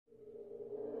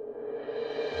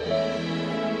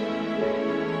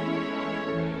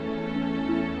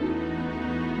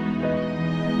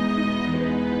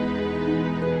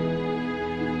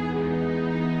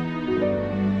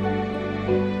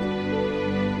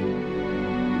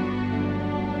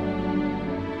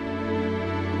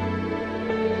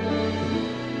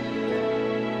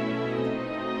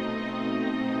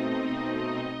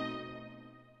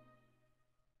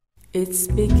It's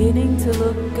beginning to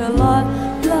look a lot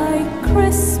like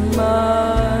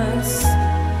Christmas.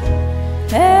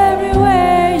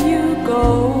 Everywhere you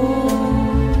go,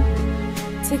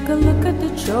 take a look at the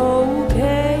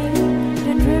bouquet.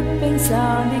 The dripping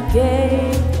sounding gay.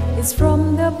 It's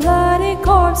from the bloody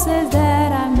corpses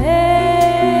that I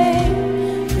made.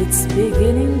 It's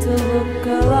beginning to look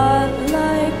a lot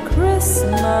like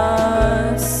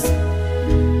Christmas.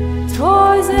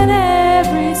 Toys in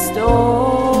every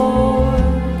store,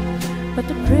 but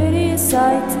the prettiest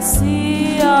sight to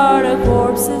see are the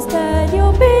corpses that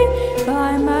you'll be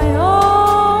by my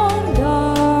own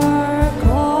dark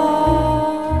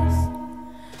claws.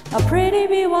 A pretty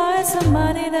biwa and some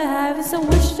money to have is a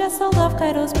wish just to love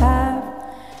Kaito's path.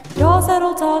 Dolls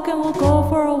that'll talk and will go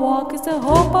for a walk is the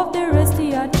hope of dearest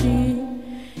Hiachi.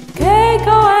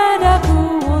 Keiko and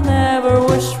Daku will never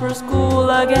wish for school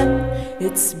again.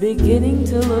 It's beginning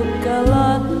to look a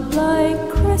lot like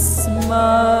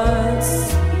Christmas.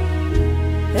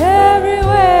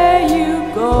 Everywhere you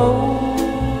go,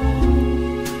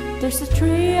 there's a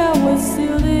tree I was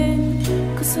sealed in,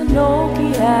 'cause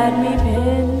Sanoki had me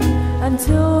pinned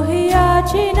until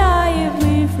Hiachi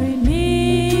naively freed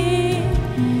me.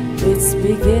 It's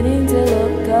beginning to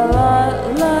look a lot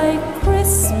like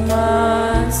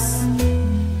Christmas.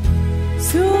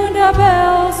 Soon the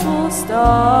bells will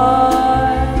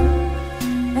start,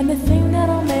 and the thing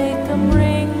that'll make them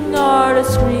ring are the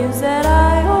screams that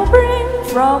I will bring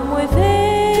from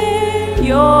within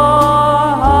your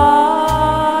heart.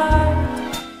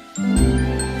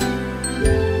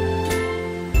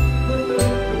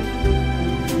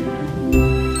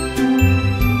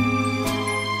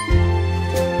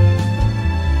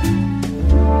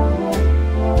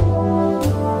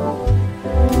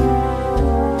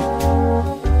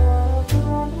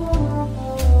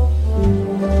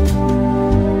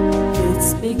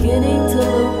 Beginning to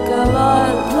look a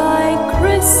lot like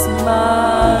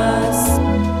Christmas.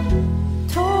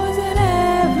 Toys in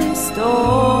every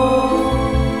store,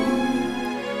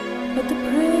 but the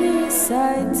prettiest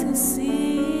sight to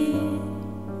see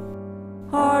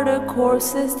are the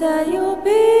corpses that you'll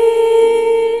be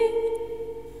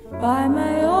by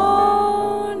my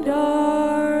own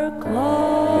dark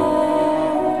claws.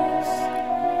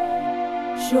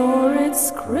 Sure, it's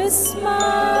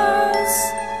Christmas.